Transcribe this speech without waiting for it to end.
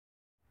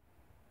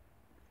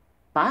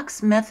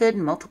Box method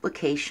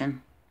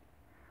multiplication.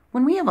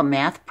 When we have a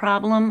math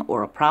problem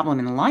or a problem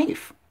in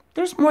life,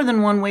 there's more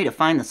than one way to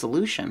find the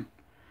solution.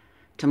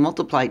 To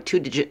multiply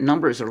two-digit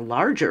numbers or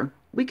larger,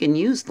 we can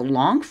use the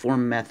long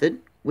form method,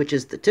 which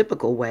is the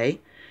typical way.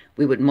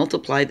 We would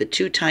multiply the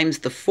 2 times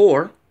the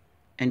 4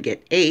 and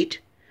get 8.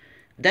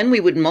 Then we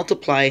would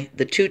multiply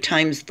the 2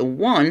 times the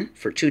 1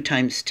 for 2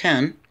 times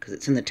 10, because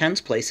it's in the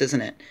tens place,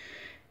 isn't it?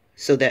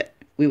 So that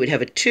we would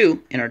have a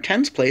 2 in our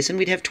tens place and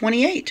we'd have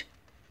 28.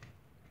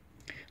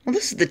 Well,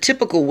 this is the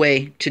typical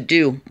way to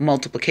do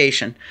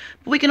multiplication.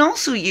 But we can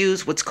also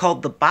use what's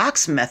called the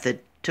box method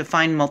to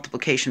find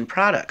multiplication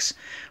products.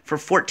 For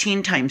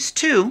 14 times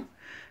 2,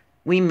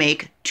 we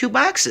make 2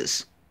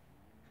 boxes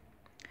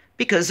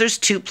because there's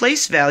 2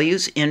 place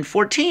values in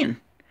 14. And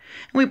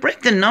we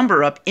break the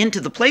number up into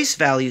the place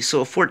values,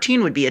 so a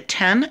 14 would be a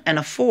 10 and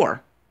a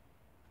 4.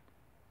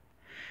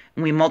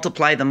 And we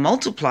multiply the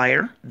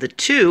multiplier, the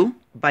 2,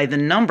 by the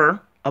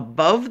number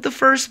above the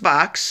first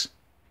box,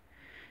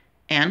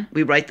 and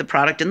we write the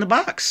product in the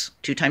box.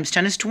 2 times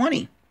 10 is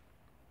 20.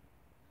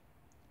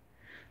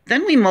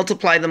 Then we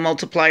multiply the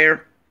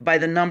multiplier by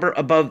the number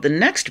above the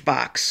next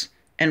box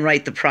and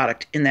write the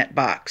product in that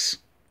box.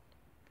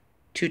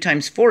 2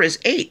 times 4 is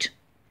 8.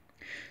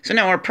 So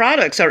now our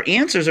products, our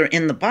answers are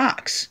in the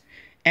box,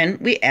 and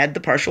we add the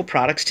partial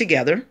products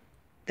together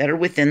that are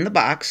within the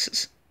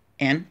boxes,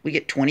 and we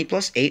get 20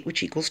 plus 8,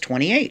 which equals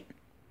 28.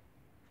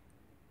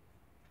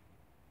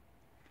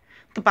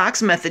 The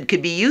box method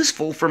could be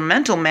useful for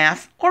mental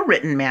math or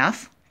written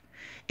math.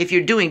 If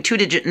you're doing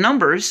two-digit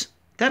numbers,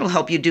 that'll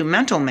help you do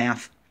mental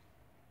math.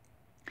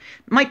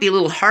 It might be a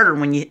little harder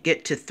when you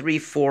get to 3,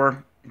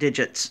 4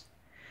 digits.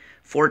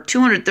 For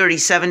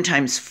 237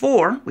 times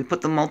 4, we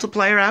put the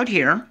multiplier out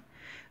here.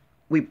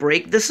 We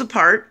break this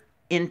apart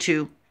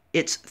into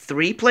its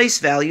 3 place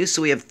values,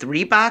 so we have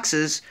 3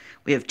 boxes.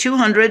 We have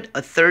 200,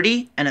 a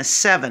 30, and a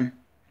 7.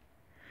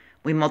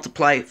 We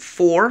multiply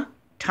 4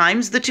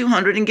 times the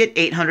 200 and get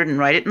 800 and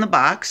write it in the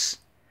box.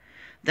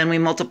 Then we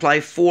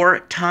multiply 4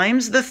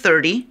 times the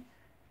 30,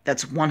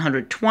 that's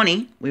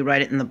 120, we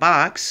write it in the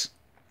box.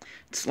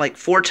 It's like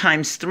 4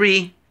 times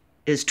 3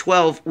 is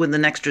 12 with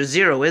an extra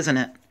 0, isn't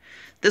it?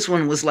 This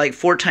one was like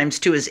 4 times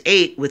 2 is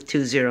 8 with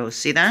 2 zeros,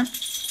 see that?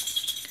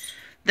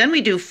 Then we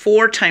do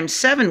 4 times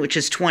 7, which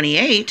is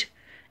 28,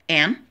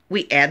 and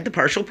we add the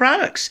partial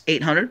products.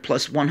 800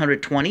 plus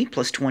 120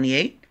 plus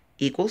 28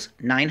 equals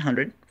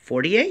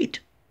 948.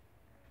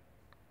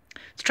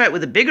 Let's try it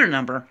with a bigger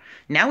number.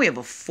 Now we have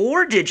a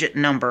 4-digit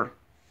number,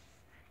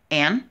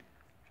 and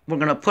we're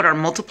going to put our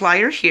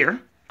multiplier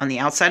here on the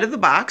outside of the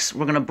box.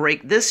 We're going to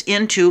break this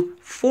into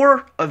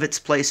 4 of its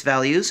place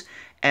values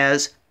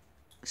as,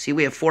 see,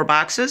 we have 4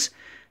 boxes,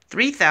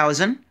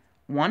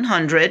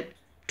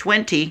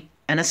 3,120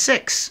 and a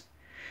 6.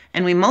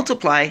 And we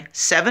multiply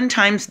 7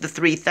 times the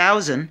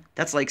 3,000,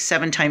 that's like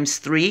 7 times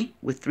 3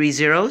 with 3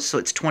 zeros, so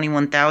it's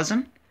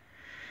 21,000.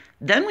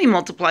 Then we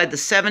multiply the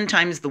 7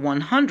 times the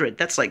 100.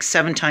 That's like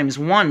 7 times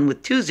 1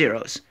 with 2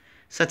 zeros.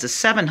 So that's a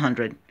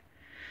 700.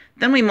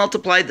 Then we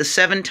multiply the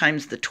 7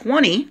 times the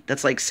 20.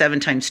 That's like 7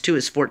 times 2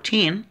 is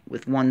 14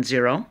 with 1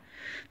 zero.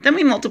 Then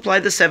we multiply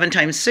the 7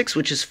 times 6,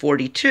 which is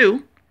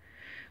 42.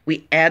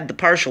 We add the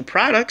partial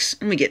products,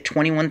 and we get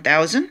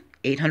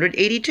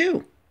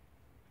 21,882.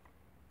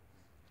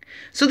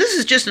 So this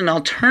is just an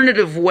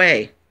alternative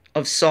way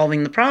of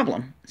solving the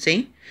problem.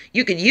 See?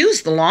 You could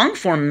use the long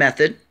form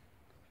method.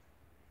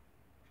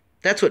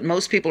 That's what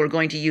most people are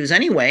going to use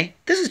anyway.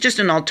 This is just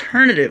an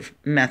alternative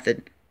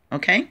method,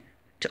 okay?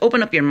 To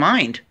open up your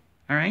mind,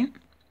 all right?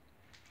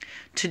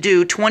 To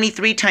do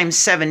 23 times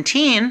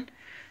 17,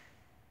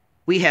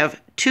 we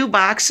have 2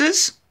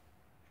 boxes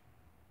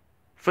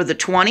for the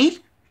 20,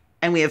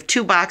 and we have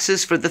 2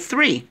 boxes for the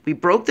 3. We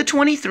broke the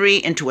 23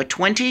 into a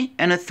 20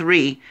 and a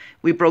 3.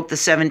 We broke the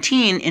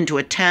 17 into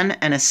a 10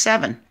 and a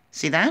 7.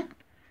 See that?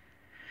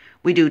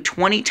 We do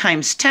 20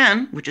 times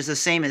 10, which is the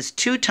same as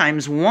 2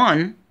 times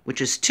 1, which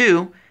is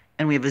 2,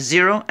 and we have a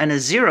 0 and a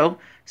 0,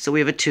 so we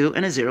have a 2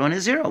 and a 0 and a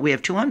 0. We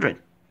have 200.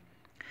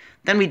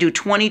 Then we do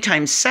 20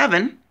 times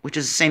 7, which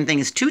is the same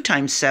thing as 2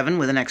 times 7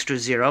 with an extra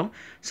 0,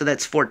 so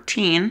that's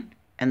 14,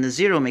 and the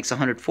 0 makes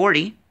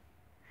 140.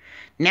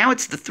 Now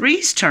it's the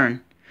 3's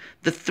turn.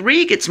 The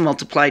 3 gets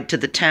multiplied to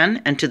the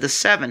 10 and to the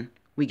 7.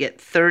 We get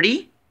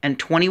 30 and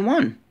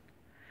 21.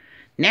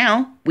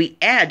 Now we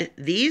add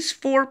these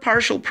 4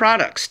 partial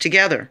products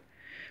together.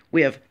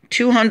 We have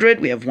 200,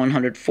 we have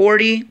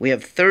 140, we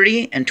have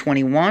 30 and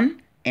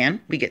 21, and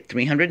we get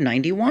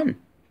 391.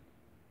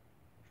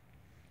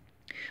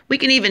 We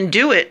can even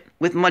do it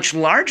with much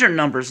larger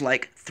numbers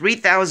like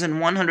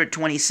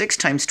 3,126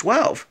 times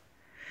 12.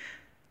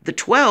 The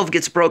 12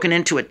 gets broken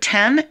into a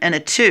 10 and a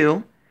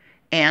 2,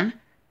 and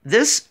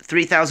this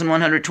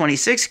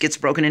 3,126 gets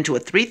broken into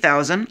a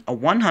 3,000, a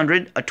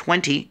 100, a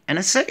 20, and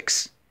a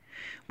 6.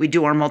 We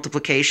do our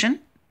multiplication.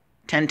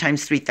 10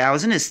 times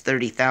 3,000 is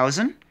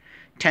 30,000.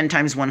 10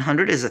 times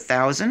 100 is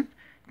 1,000.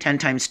 10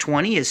 times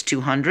 20 is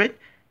 200.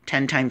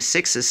 10 times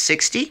 6 is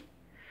 60.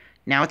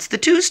 Now it's the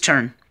 2's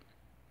turn.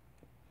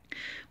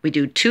 We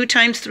do 2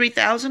 times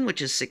 3,000,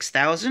 which is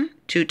 6,000,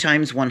 2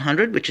 times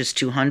 100, which is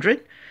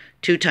 200,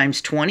 2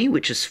 times 20,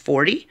 which is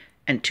 40,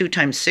 and 2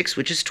 times 6,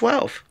 which is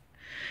 12.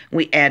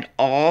 We add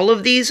all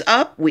of these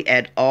up, we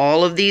add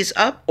all of these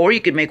up, or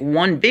you could make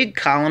one big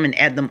column and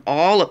add them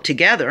all up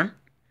together.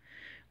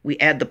 We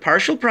add the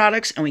partial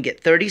products and we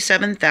get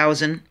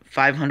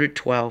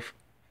 37,512.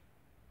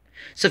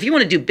 So if you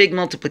want to do big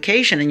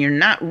multiplication and you're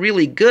not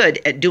really good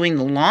at doing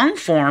the long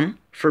form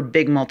for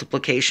big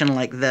multiplication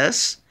like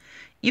this,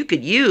 you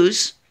could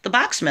use the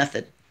box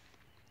method.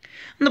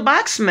 And the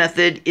box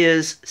method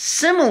is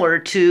similar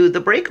to the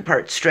break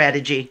apart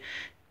strategy.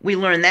 We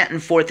learned that in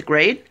 4th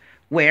grade,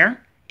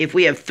 where if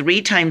we have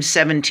 3 times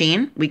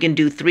 17, we can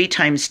do 3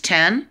 times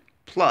 10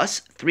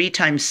 plus 3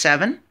 times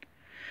 7.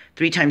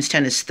 3 times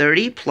 10 is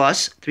 30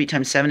 plus 3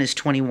 times 7 is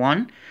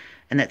 21,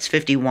 and that's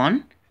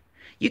 51.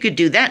 You could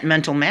do that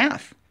mental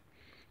math.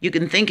 You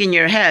can think in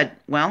your head,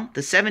 well,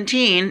 the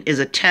 17 is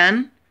a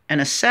 10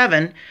 and a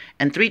 7,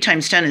 and 3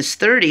 times 10 is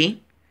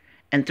 30,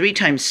 and 3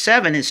 times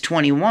 7 is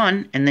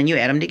 21, and then you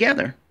add them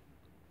together.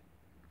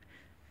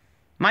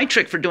 My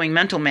trick for doing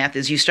mental math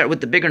is you start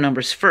with the bigger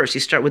numbers first.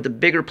 You start with the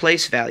bigger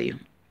place value.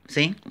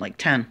 See, like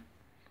 10.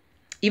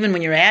 Even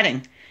when you're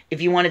adding,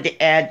 if you wanted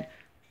to add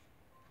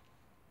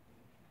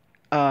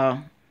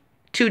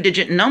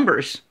 2-digit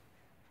numbers,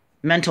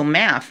 mental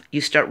math,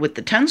 you start with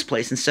the tens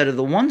place instead of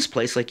the ones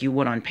place like you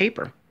would on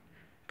paper,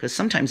 because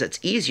sometimes that's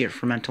easier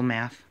for mental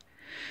math.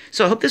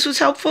 So I hope this was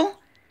helpful,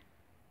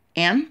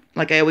 and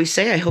like I always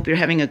say, I hope you're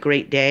having a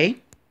great day,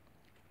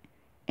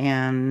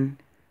 and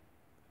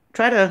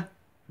try to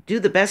do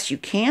the best you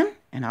can,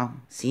 and I'll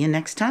see you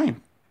next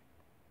time.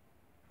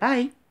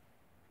 Bye.